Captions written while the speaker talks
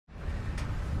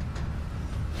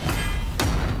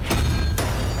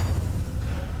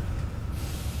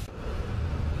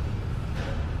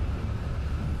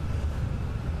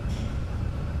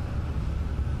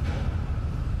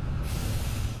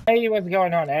Hey, what's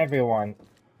going on, everyone?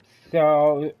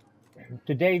 So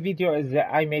today's video is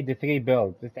I made the three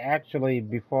builds. It's actually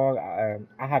before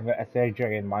I have a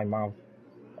surgery in my mouth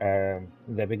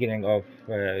the beginning of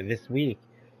this week.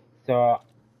 So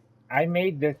I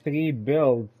made the three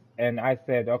builds and I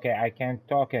said, okay, I can't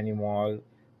talk anymore.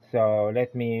 So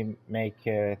let me make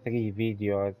three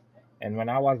videos. And when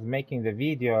I was making the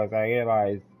videos, I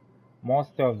realized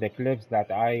most of the clips that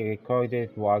I recorded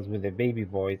was with a baby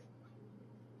voice,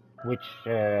 which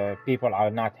people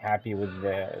are not happy with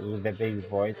the baby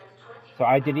voice. So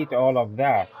I delete all of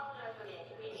that.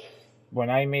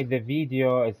 When I made the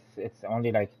video, it's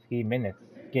only like 3 minutes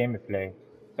gameplay.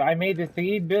 So I made the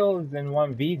three builds in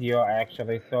one video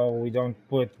actually, so we don't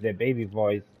put the baby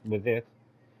voice with it.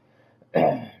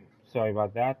 Sorry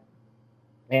about that.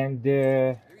 And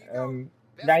um,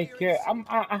 I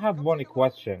have one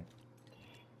question.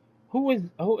 Who is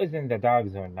in the dark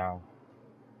zone now?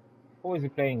 Who is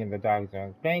playing in the dark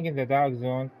zone? Playing in the dark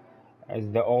zone as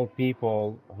the old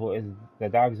people who is the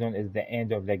dark zone is the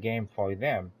end of the game for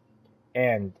them,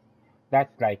 and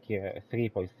that's like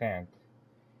 3%,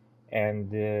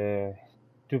 and 2%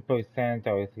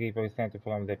 or 3%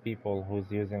 from the people who's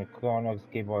using Chronos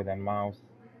keyboard and mouse,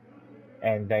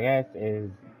 and the rest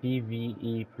is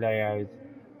PvE players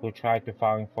who try to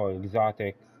farm for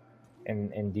exotics in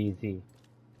DZ,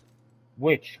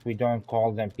 which we don't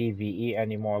call them PvE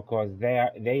anymore because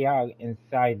they are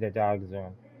inside the dark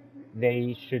zone.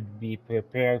 They should be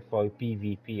prepared for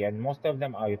PvP, and most of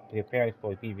them are prepared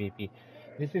for PvP.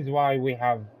 This is why we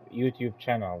have YouTube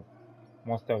channels.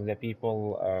 Most of the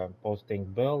people posting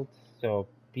builds, so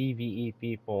PvE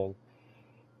people.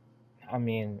 I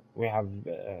mean, we have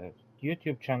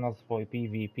YouTube channels for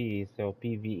PvP, so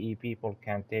PvE people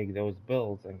can take those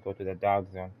builds and go to the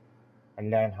dark zone and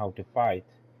learn how to fight.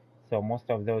 So most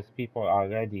of those people are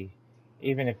ready.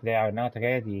 Even if they are not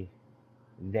ready,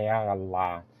 they are a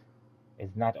lot.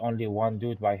 It's not only one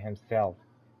dude by himself.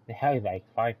 They have like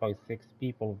 5 or 6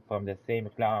 people from the same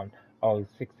clan or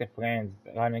 6 friends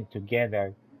running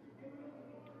together.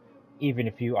 Even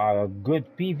if you are a good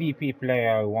PvP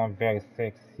player, 1 vs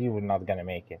 6, you're not gonna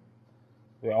make it.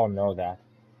 We all know that.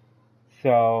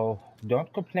 So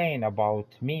don't complain about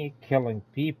me killing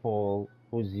people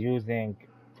who's using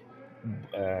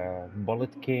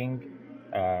Bullet King.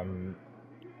 Um,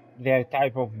 their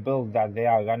type of build that they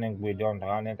are running, we don't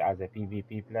run it as a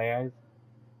PvP players,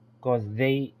 because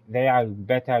they are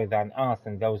better than us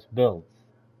in those builds.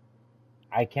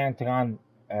 I can't run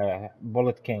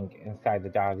Bullet King inside the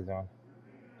dark zone.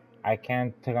 I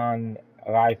can't run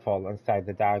rifle inside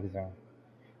the dark zone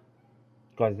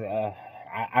because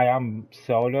I am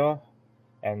solo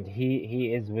and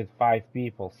he is with 5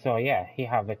 people. So yeah, he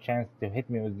have a chance to hit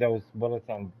me with those bullets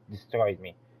and destroy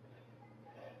me.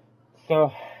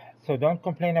 So so don't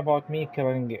complain about me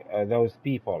killing those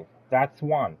people. That's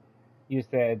one. You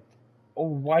said, oh,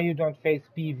 why you don't face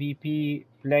PvP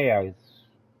players?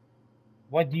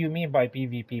 What do you mean by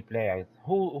PvP players?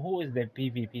 Who is the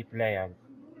PvP players?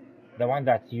 The one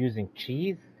that's using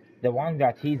cheese? The one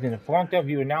that he's in front of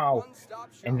you now,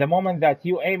 and the moment that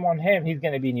you aim on him, he's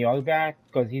gonna be in your back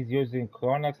because he's using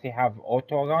Chronox, he have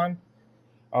auto run,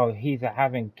 or he's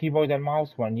having keyboard and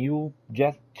mouse. When you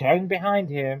just turn behind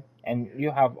him and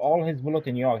you have all his bullet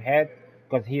in your head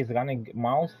because he is running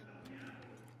mouse,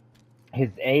 his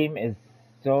aim is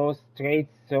so straight,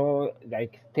 so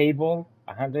like stable,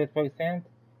 100%.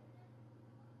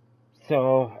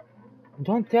 So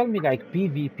don't tell me like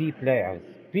PvP players.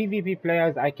 PvP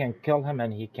players, I can kill him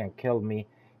and he can kill me.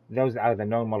 Those are the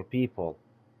normal people.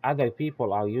 Other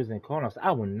people are using Chronos.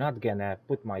 I will not gonna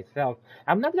put myself.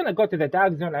 I'm not gonna go to the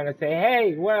dark zone and say,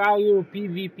 "Hey, where are you,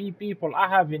 PvP people? I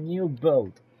have a new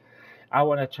build. I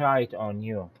wanna try it on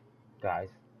you, guys."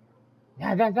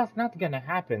 Yeah, that's not gonna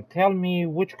happen. Tell me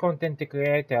which content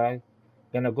creator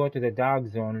gonna go to the dark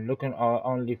zone looking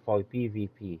only for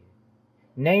PvP.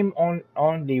 Name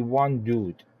only one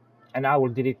dude, and I will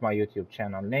delete my YouTube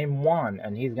channel. Name one,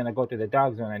 and he's gonna go to the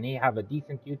dark zone, and he have a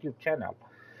decent YouTube channel.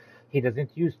 He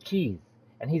doesn't use cheese,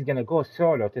 and he's gonna go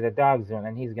solo to the dark zone,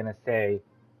 and he's gonna say,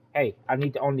 "Hey, I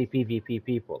need only PvP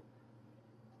people."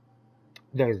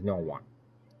 There is no one.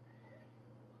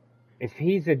 If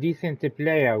he's a decent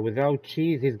player without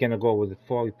cheese, he's gonna go with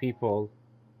 4 people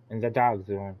in the dark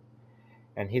zone,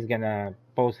 and he's gonna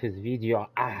post his video.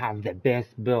 I have the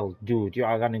best build, dude. You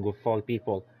are running with 4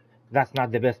 people. That's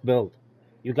not the best build.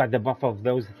 You got the buff of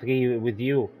those 3 with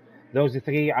you. Those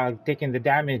 3 are taking the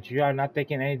damage. You are not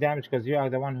taking any damage because you are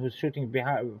the one who's shooting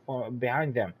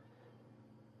behind them.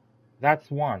 That's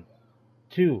one.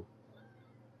 Two,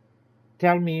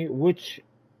 tell me which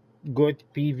good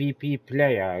PvP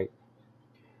player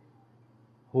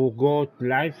who go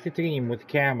live stream with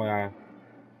camera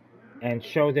and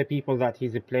show the people that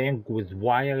he's playing with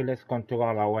wireless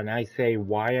controller. When I say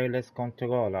wireless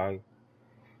controller,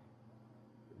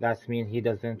 that means he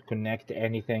doesn't connect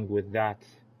anything with that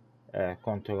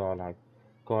controller.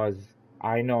 Because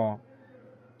I know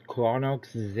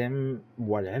Chronox, Zim,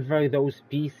 whatever those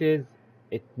pieces,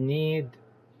 it need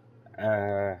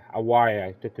a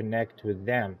wire to connect with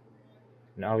them.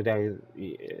 Now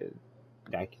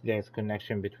like there's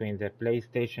connection between the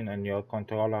PlayStation and your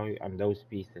controller and those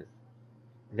pieces.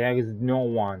 There is no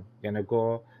one gonna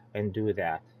go and do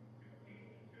that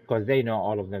because they know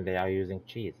all of them they are using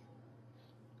cheese.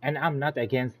 And I'm not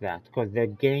against that because the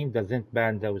game doesn't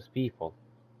ban those people.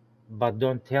 But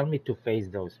don't tell me to face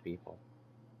those people.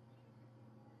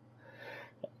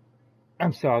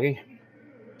 I'm sorry.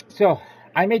 So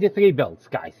I made the 3 builds,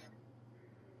 guys.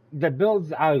 The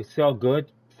builds are so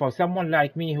good for someone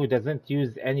like me who doesn't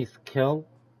use any skill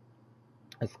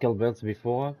builds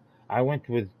before. I went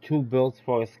with 2 builds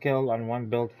for a skill and 1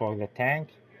 build for the tank.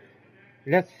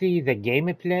 Let's see the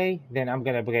gameplay, then I'm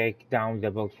gonna break down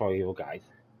the build for you guys.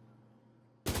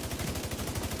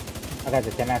 I got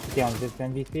the tenacity on this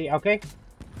NBC. Okay,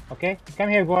 okay, come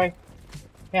here, boy.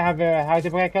 You have a how to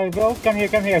break our build? Come here,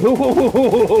 come here.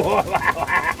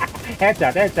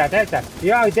 Headshot, headshot, headshot.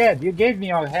 You are dead. You gave me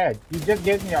your head. You just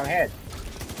gave me your head.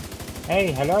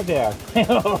 Hey, hello there.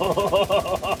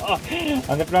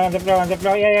 On the floor, on the floor, on the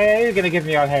floor. Yeah, yeah, yeah. You're gonna give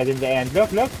me your head in the end.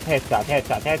 Look, look. Headshot,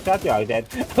 headshot, headshot. You are dead.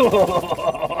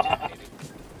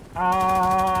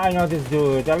 I know this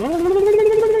dude. No, no, no, no, no, no,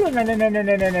 no,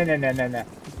 no, no, no, no.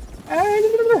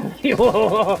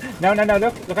 No, no, no.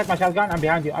 Look at my shotgun. I'm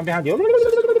behind you. I'm behind you.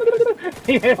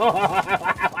 He's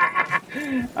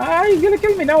gonna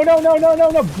kill me. No, no, no, no, no,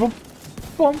 no. Boom.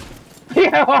 Boom.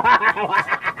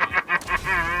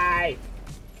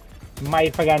 My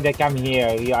friend, come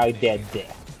here. You are dead.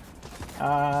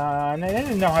 No, no,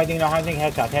 no, no hiding, no hiding.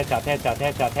 Headshot, headshot, headshot,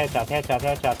 headshot, headshot, headshot,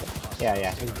 headshot. Yeah,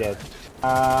 yeah, he's dead.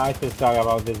 I feel sorry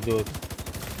about this dude.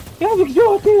 You're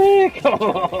exotic!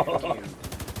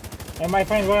 Hey, my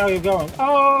friend, where are you going?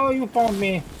 Oh, you found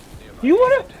me. You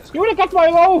wanna cut my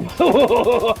rope?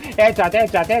 Headshot,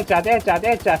 headshot, headshot, headshot,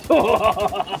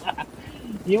 headshot.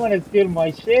 You wanna steal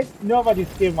my shit? Nobody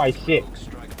steal my shit.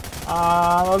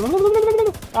 Oh,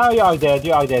 you are dead,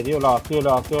 you are dead. You lost, you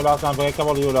lost, you lost.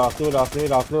 Unbreakable, you lost, you lost, you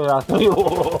lost, you lost.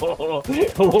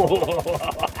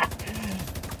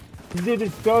 This dude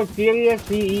is so serious.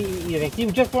 He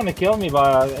just wanna kill me,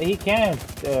 but he can't.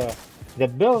 The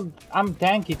build, I'm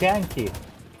tanky.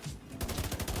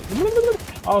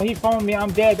 Oh, he found me.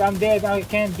 I'm dead. I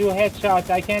can't do headshots.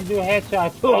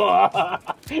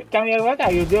 Come here. What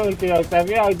are you doing to yourself?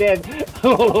 You are dead.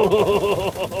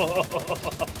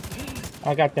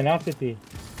 I got tenacity.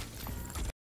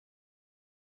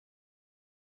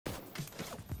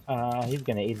 He's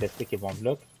gonna eat the sticky bomb.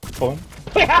 Look. Boom.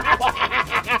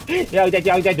 You're dead.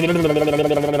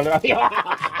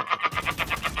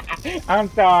 I'm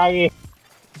sorry.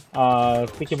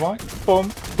 Sticky bomb.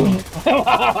 Boom.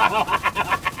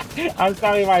 I'm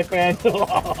sorry, my friend.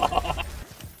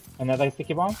 Another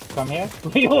sticky bomb. Come here.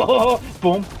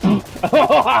 Boom.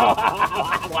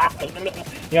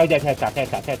 You're dead. Headshot.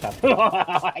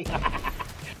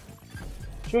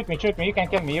 Shoot me. You can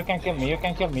kill me. You can.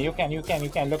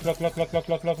 Look.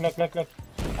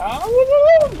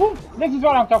 This is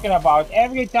what I'm talking about.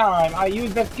 Every time I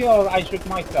use the skill, I shoot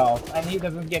myself, and he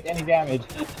doesn't get any damage.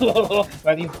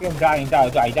 But he's still dying.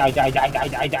 Die.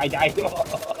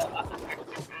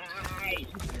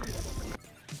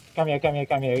 Come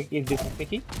here. Is this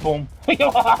sticky? Boom.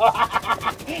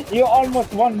 You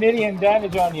almost 1 million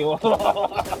damage on you.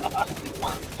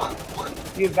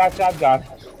 Use that shotgun.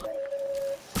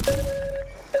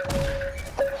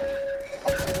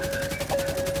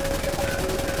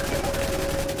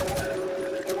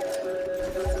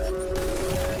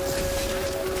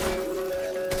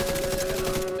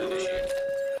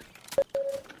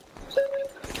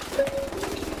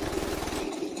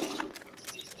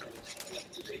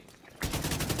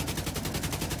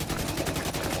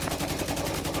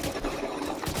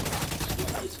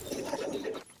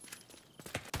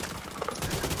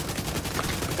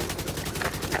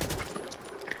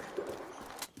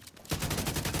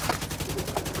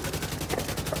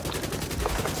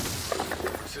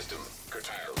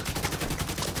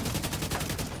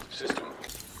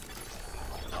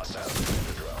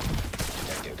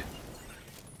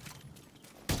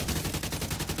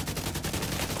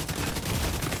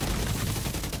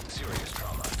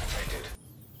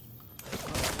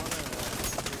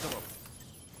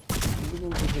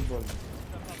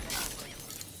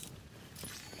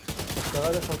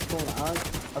 موارد خاصون عن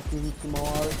اكتيفيتي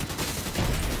موارد.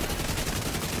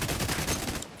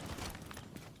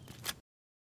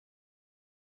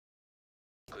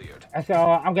 So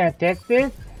I'm gonna test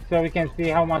this so we can see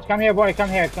how much. Come here, boy. Come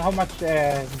here. How much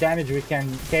damage we can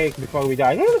take before we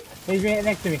die. He's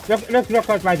next to me. Look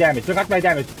at my damage. Look at my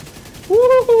damage.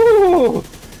 Woo!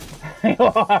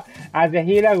 As a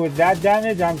healer with that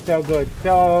damage, I'm so good.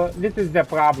 So this is the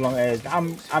problem. Is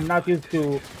I'm not used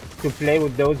to play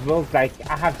with those builds. Like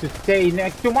I have to stay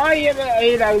next to my healer.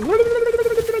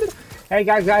 Hey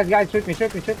guys, shoot me.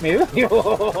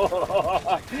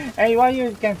 Hey, why you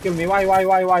can't kill me? Why? Why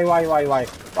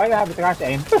you have a trash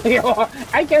aim?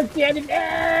 I can't see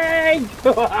anything!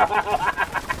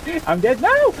 I'm dead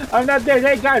now! I'm not dead.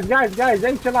 Hey guys,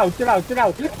 hey, chill out.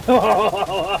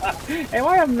 Hey,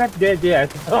 why I'm not dead yet?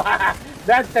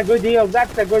 That's a good heal,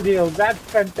 that's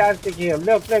fantastic heal.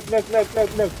 Look.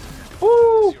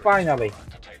 Ooh, finally.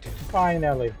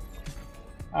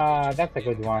 That's a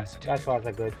good one. That was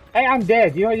a good. Hey, I'm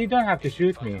dead. You don't have to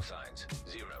shoot me.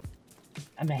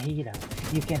 I'm a healer.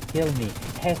 You can kill me.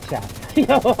 Headshot.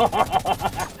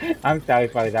 I'm sorry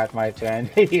for that, my friend.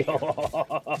 Hey,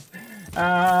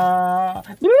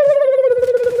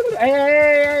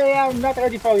 I'm not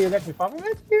ready for you. Let me follow.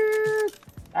 Let's get.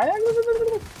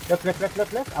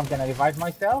 Look. I'm gonna revive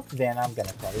myself, then I'm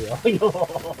gonna tell you.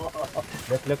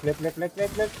 Look.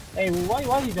 Hey,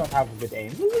 why you don't have a good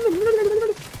aim?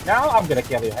 Now I'm gonna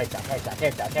kill you. Headshot.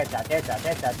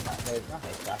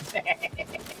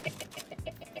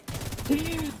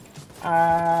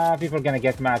 People are gonna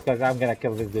get mad because I'm gonna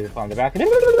kill this dude from the back.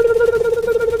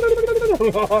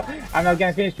 I'm not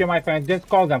gonna finish you, my friend. Just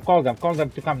call them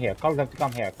to come here.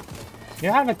 You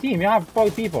have a team. You have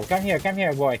 4 people. Come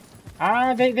here, boy.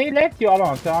 They left you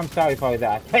alone, so I'm sorry for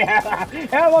that.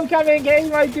 Everyone coming, hey,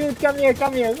 my dude, come here.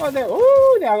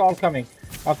 Oh, they are all coming.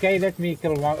 Okay, let me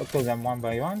kill them one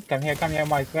by one. Come here,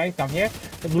 my friend. Come here.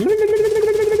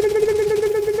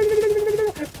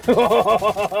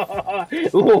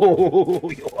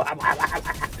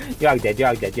 You are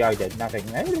dead. Nothing.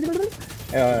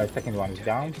 Second one is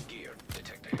down.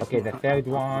 Okay, the third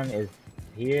one is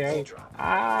here.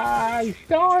 I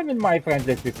saw him in my friend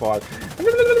list before.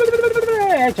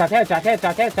 Headshot.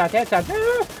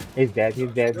 He's dead.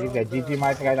 GG,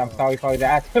 my friend. I'm sorry for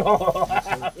that.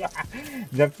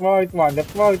 The fourth one.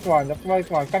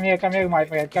 Come here, my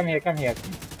friend. Come here.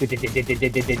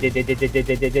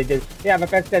 Yeah, the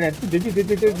president.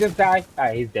 Just die.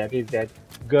 He's dead.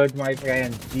 Good, my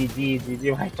friend.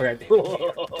 GG, my friend.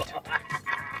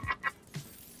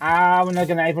 We're not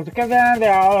gonna able to kill them.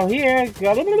 They're all here.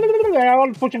 They're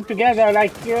all pushing together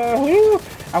like.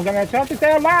 I'm gonna try to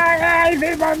stay alive.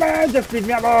 Leave my man. Just leave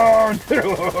me alone.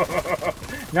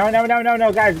 No,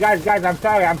 guys. I'm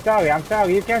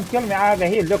sorry. You can't kill me. I have a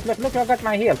heal. Look. I got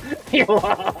my heal.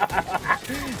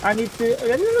 I need to.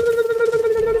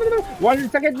 1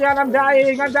 second, man. I'm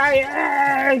dying. 1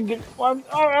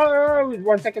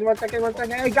 second.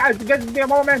 Hey, guys, give me a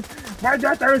moment. My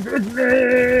daughter is with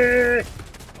me.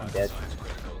 I'm dead.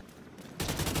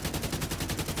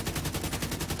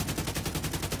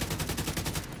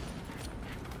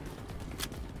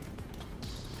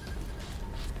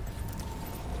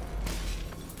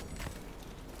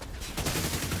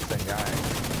 That guy.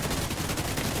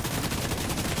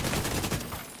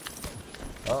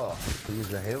 Oh,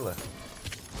 he's a healer.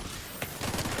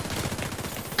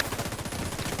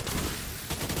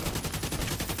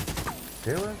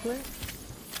 Seriously?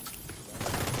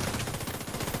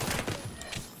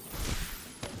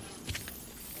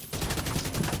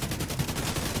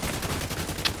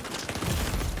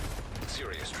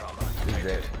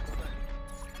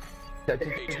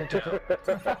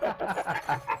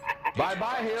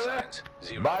 Bye-bye, healer.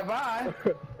 Bye-bye.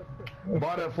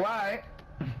 Butterfly.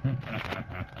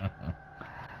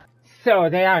 So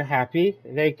they are happy.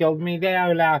 They killed me. They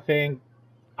are laughing.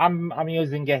 I'm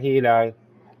using a healer.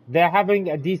 They're having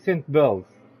a decent build.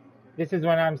 This is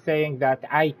when I'm saying that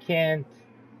I can't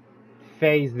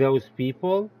face those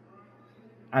people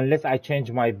unless I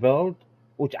change my build,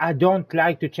 which I don't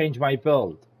like to change my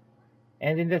build.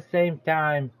 And in the same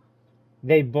time,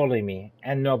 they bully me,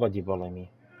 and nobody bully me.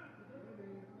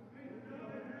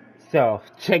 So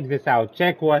check this out.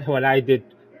 Check what I did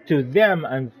to them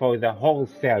and for the whole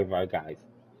server, guys.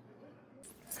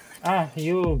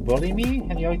 You bully me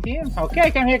and your team? Okay,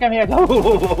 come here. I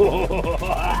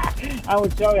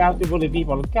will show you how to bully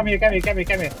people. Come here.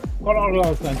 Call all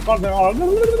your friends. Call them all.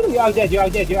 You are dead.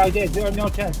 There are no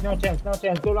chance. Do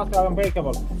not are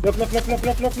unbreakable. Look.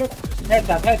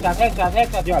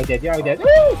 Headshot. You are dead.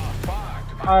 Woo!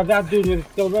 That dude will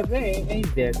still, but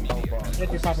he's dead.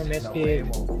 Let me pop a medkit.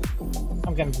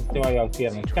 I'm gonna destroy your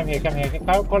feelings. Come here, come here.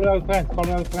 Call your friends, call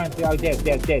your friends. They are dead,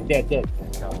 dead, dead, dead, dead.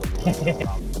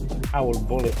 I will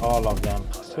bully all of them.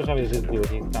 Especially this dude,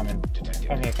 he's coming.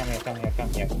 Come here, come here, come here, come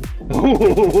here.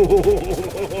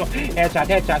 Headshot,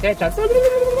 headshot, headshot.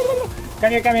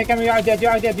 Come here, come here, come here. You are dead, you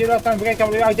are dead. You lost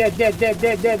unbreakable. You are dead, dead, dead,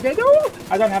 dead, dead, dead. Ooh,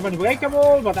 I don't have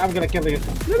unbreakable, but I'm gonna kill you.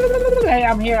 Hey,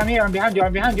 I'm here, I'm here. I'm behind you,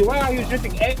 I'm behind you. Where are you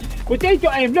shooting? Hey, potato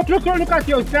aim. Look, look, look at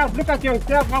yourself. Look at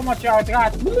yourself. How much you are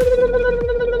trash.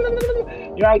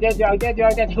 You are dead, you are dead, you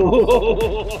are dead. You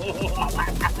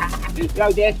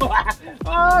are dead.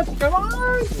 Oh, come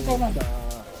on, come on.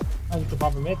 I need to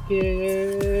pop a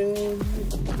medkit.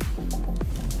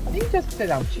 You just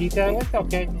said I'm cheater. It's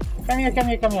okay. Come here, come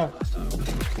here, come here.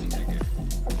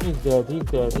 He's dead, he's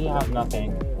dead. He have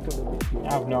nothing.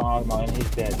 I have no armor and he's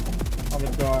dead. On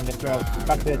the floor, on the floor.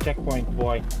 Back to the checkpoint,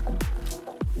 boy.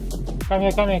 Come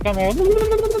here, come here, come here.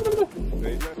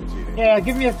 Yeah,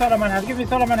 give me a solo manhunt. Give me a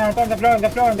solo manhunt on the floor, on the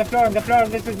floor, on the floor, on the floor.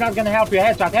 This is not gonna help you.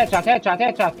 Headshot, headshot, headshot,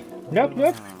 headshot. Look,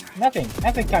 look. Nothing.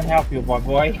 Nothing can help you,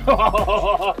 boy.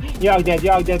 You're dead,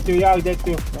 you're dead too, you're dead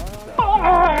too.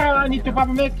 I need to pop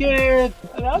a medkit.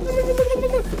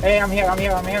 Hey, I'm here, I'm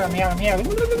here, I'm here, I'm here, I'm here.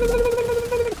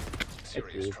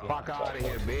 Fuck out of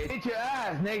here, bitch. Beat your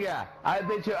ass, nigga. I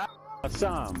beat your ass.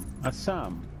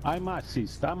 Assam. I'm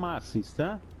assist,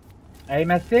 huh?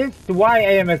 Aim assist? Why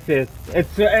aim assist?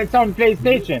 It's on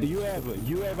PlayStation.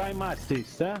 You have I'm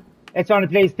assist, huh? It's on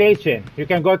PlayStation. You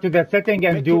can go to the setting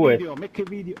and do it. Make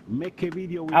a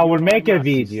video. I will make a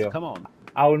video. Come on.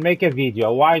 I will make a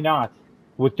video. Why not?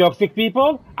 With toxic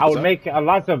people, I will make a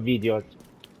lot of videos.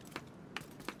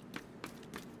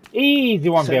 Easy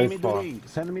one, very small.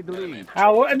 Send me the link.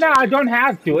 No, I don't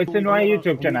have to. It's in my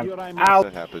YouTube channel.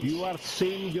 You are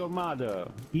saying your mother.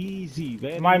 Easy.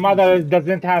 My mother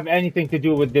doesn't have anything to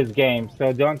do with this game,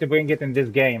 so don't bring it in this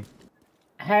game.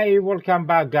 Hey, welcome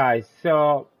back, guys.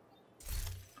 So,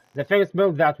 the first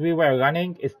build that we were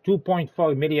running is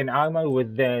 2.4 million armor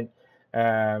with the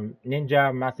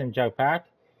Ninja Messenger pack.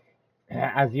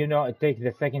 As you know, it takes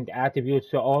the second attribute,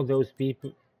 so all those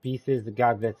pieces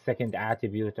got the second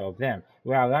attribute of them.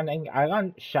 We are running. I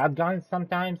run shotguns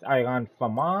sometimes. I run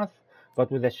FAMAS, but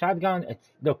with the shotgun,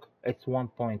 it's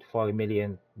 1.4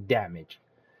 million damage.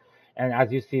 And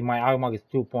as you see, my armor is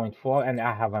 2.4, and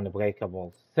I have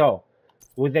unbreakable. So,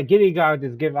 with the Gilly Guard,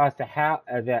 it gives us the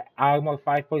armor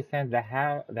 5%.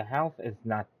 The health is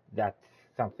not that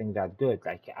something that good.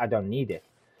 Like, I don't need it.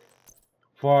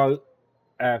 For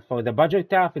the budget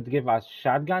tough, it gives us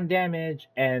shotgun damage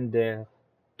and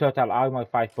total armor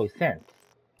 5%.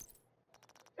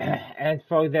 And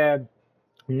for the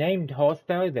named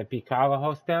hoster, the Picaro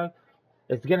hoster,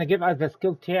 it's gonna give us the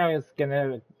skill tier. It's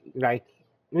gonna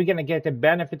we're gonna get a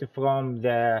benefit from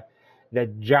the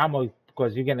jammer,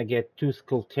 because you're gonna get 2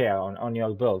 skill tier on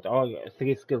your build, or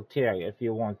 3 skill tier if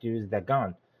you want to use the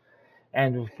gun,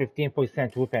 and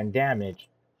 15% weapon damage.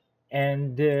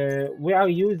 And we are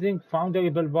using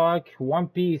foundable bark 1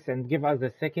 piece and give us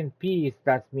the second piece.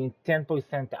 That means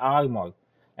 10% armor,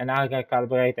 and I can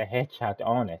calibrate a headshot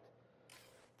on it.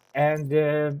 And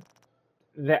the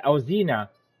Ozina,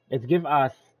 it gives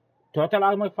us total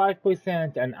armor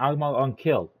 5% and armor on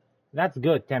kill. That's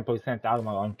good. 10%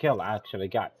 armor on kill actually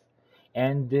got.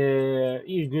 And you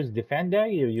use defender,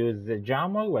 you use the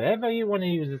jammer, whatever you want to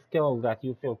use a skill that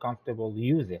you feel comfortable,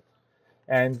 use it.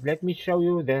 And let me show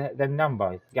you the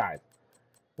numbers, guys.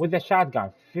 With the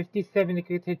shotgun, 57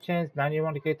 crit hit chance,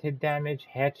 91 crit hit damage,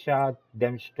 headshot,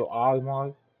 damage to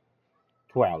armor,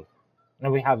 12.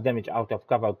 And we have damage out of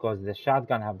cover because the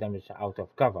shotgun have damage out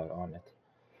of cover on it.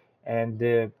 And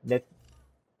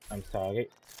I'm sorry.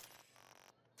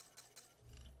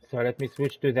 So let me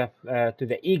switch to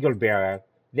the Eagle Bearer.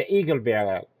 The Eagle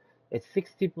Bearer, it's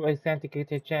 60% crit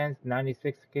hit chance,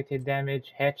 96 crit hit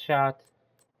damage, headshot,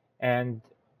 and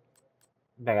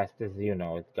the rest is, you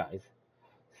know it, guys.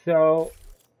 So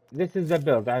this is the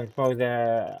build for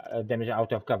the damage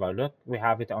out of cover. Look, we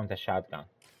have it on the shotgun.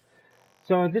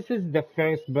 So this is the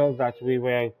first build that we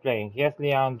were playing. Yes,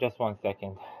 Leon, just 1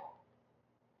 second.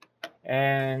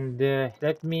 And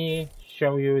let me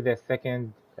show you the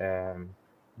second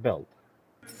build.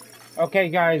 Okay,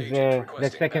 guys,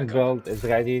 the second build is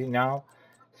ready now.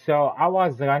 So I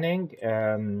was running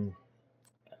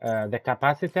the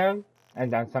capacitor,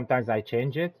 and then sometimes I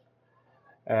change it.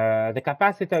 The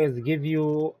capacitors give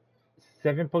you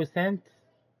 7%,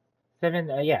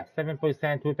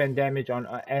 7% weapon damage on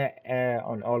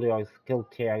all your skill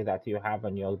tier that you have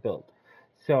on your build.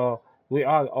 So we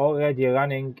are already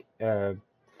running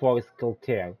 4 skill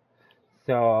tier.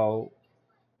 So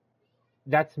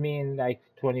that's mean like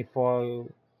 24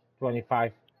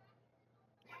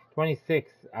 26,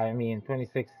 I mean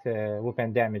 26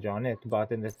 weapon damage on it,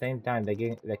 but in the same time the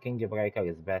King Breaker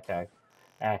is better,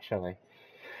 actually.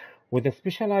 With the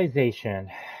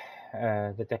specialization,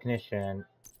 the technician,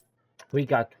 we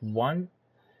got one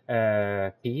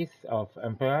piece of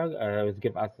Emperor, which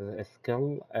give us a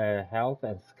skill health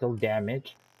and skill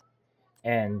damage,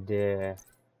 and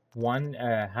one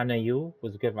Hanayu,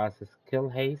 which give us a skill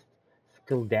haste,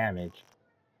 skill damage,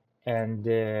 and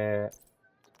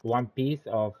one piece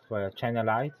of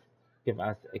Channelite give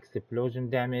us explosion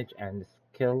damage and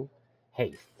skill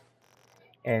haste,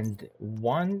 and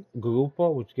one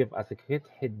grouper which give us a crit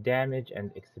hit damage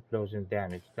and explosion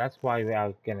damage. That's why we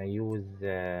are gonna use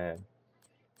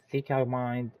Seeker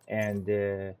Mind and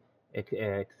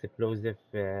explosive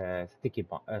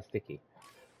sticky.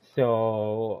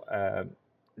 So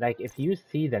like if you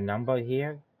see the number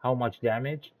here, how much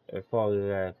damage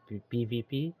for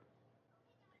PvP,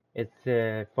 it's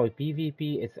for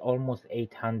PvP it's almost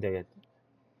 800,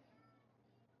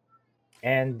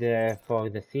 and for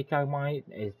the Seeker Mind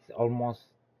it's almost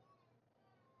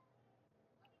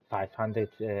 500.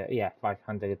 Yeah,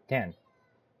 510.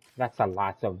 That's a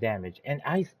lot of damage, and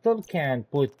I still can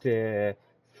put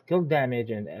skill damage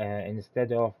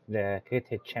instead of the crit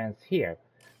hit chance here,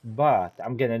 but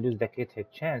I'm gonna lose the crit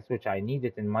hit chance, which I need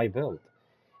it in my build.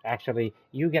 Actually,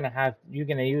 you're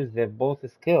gonna use the both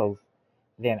skills.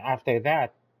 Then after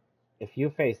that, if you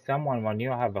face someone when you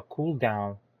have a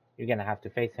cooldown, you're gonna have to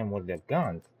face him with the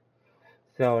guns.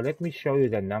 So let me show you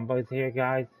the numbers here,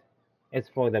 guys. It's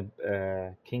for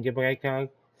the King Breaker,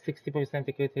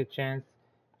 60% crit hit chance,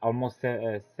 almost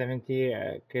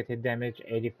 70 crit hit damage,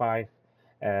 85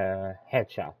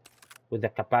 headshot. With the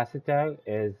capacitor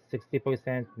is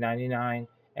 60%, 99,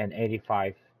 and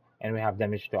 85, and we have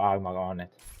damage to armor on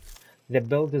it. The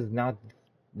build is not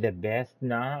the best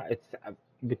now. It's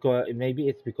because maybe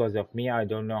it's because of me. I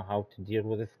don't know how to deal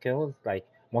with the skills. Like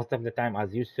most of the time,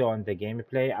 as you saw in the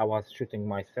gameplay, I was shooting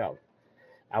myself.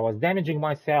 I was damaging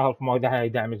myself more than I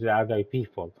damaged the other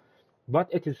people. But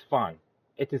it is fun.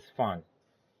 It is fun.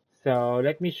 So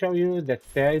let me show you the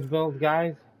third build,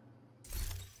 guys.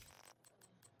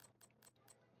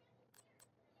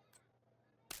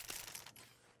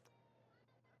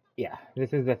 Yeah,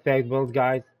 this is the third build,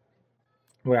 guys.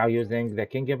 We are using the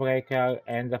King Breaker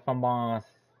and the FAMAS,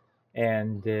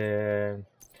 and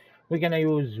we're gonna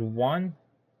use one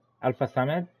Alpha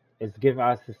Summit. It's give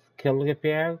us skill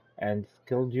repair and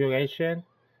skill duration,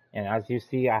 and as you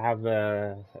see, I have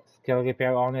a skill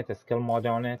repair on it, a skill mod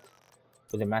on it.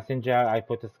 With the messenger, I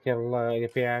put a skill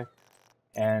repair,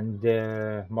 and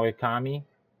Morikami,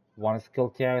 one skill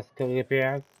tear, skill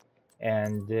repair,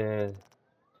 and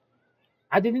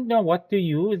I didn't know what to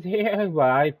use here, but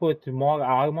I put more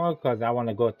armor because I want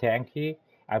to go tanky.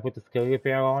 I put a skill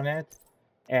repair on it,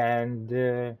 and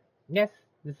yes,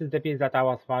 this is the piece that I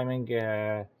was farming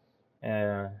uh,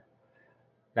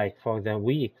 like for the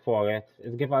week for it.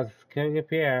 It gives us skill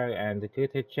repair and the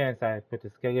crit hit chance. I put a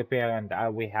skill repair,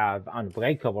 and we have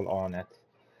unbreakable on it.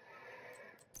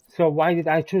 So why did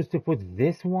I choose to put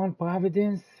this one,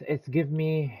 Providence? It's give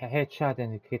me a headshot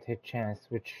and a crit hit chance,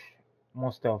 which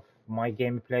most of my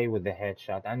gameplay with the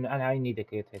headshot, and I need a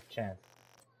crit hit chance.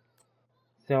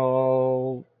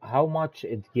 So how much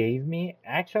it gave me?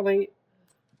 Actually,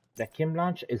 the Kim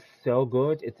launch is so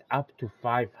good. It's up to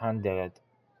 500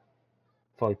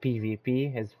 for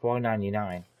PvP. It's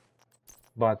 499,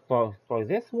 but for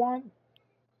this one,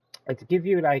 it give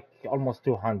you like almost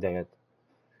 200.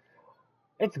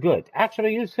 It's good.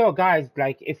 Actually, you saw, guys,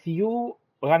 like if you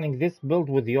running this build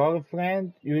with your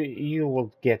friend, you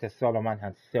will get a solo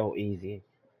manhunt so easy.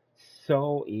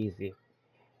 So easy.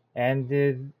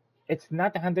 And it's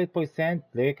not 100%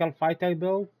 lyrical fighter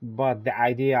build, but the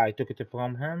idea I took it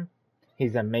from him.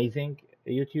 He's amazing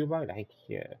YouTuber. Like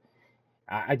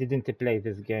I didn't play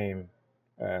this game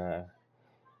uh,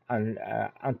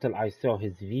 until I saw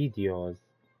his videos,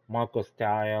 Marco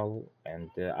Style, and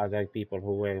other people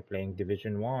who were playing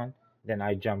Division 1. Then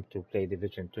I jumped to play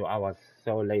Division 2. I was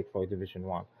so late for Division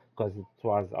 1 because it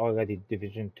was already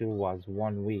Division 2 was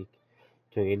 1 week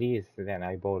to release. Then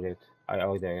I bought it. I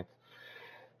ordered it.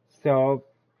 So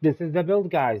this is the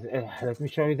build, guys. Let me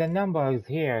show you the numbers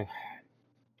here.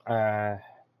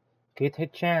 Crit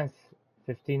hit chance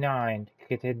 59,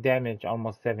 crit hit damage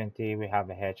almost 70. We have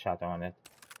a headshot on it.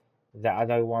 The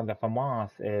other one, the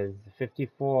FAMAS, is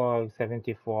 54,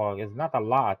 74. It's not a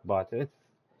lot, but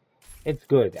it's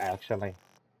good actually.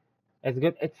 It's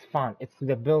good. It's fun. It's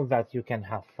the build that you can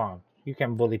have fun. You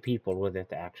can bully people with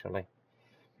it actually.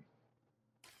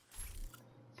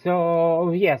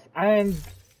 So yes, and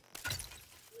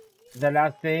the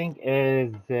last thing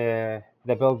is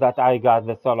The build that I got,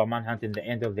 the solo manhunt in the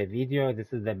end of the video,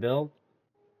 this is the build,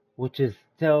 which is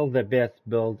still the best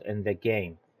build in the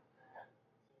game.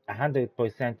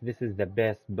 100% this is the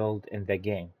best build in the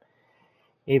game.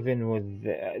 Even with,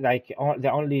 the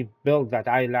only build that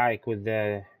I like with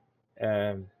the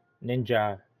um,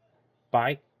 Ninja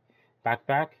bike,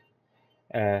 backpack,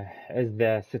 is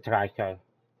the Striker.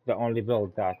 The only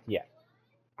build that, yeah,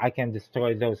 I can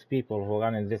destroy those people who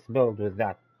run in this build with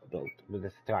that build, with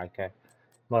the Striker.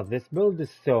 But this build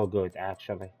is so good,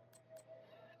 actually.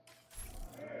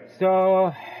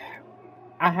 So,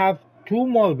 I have two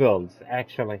more builds,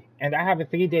 actually. And I have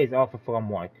 3 days off from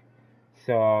work.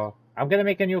 So, I'm gonna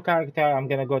make a new character. I'm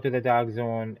gonna go to the dark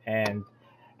zone and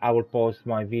I will post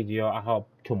my video, I hope,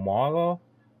 tomorrow.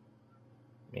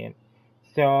 Man.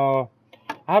 So,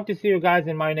 I hope to see you guys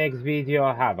in my next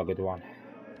video. Have a good one.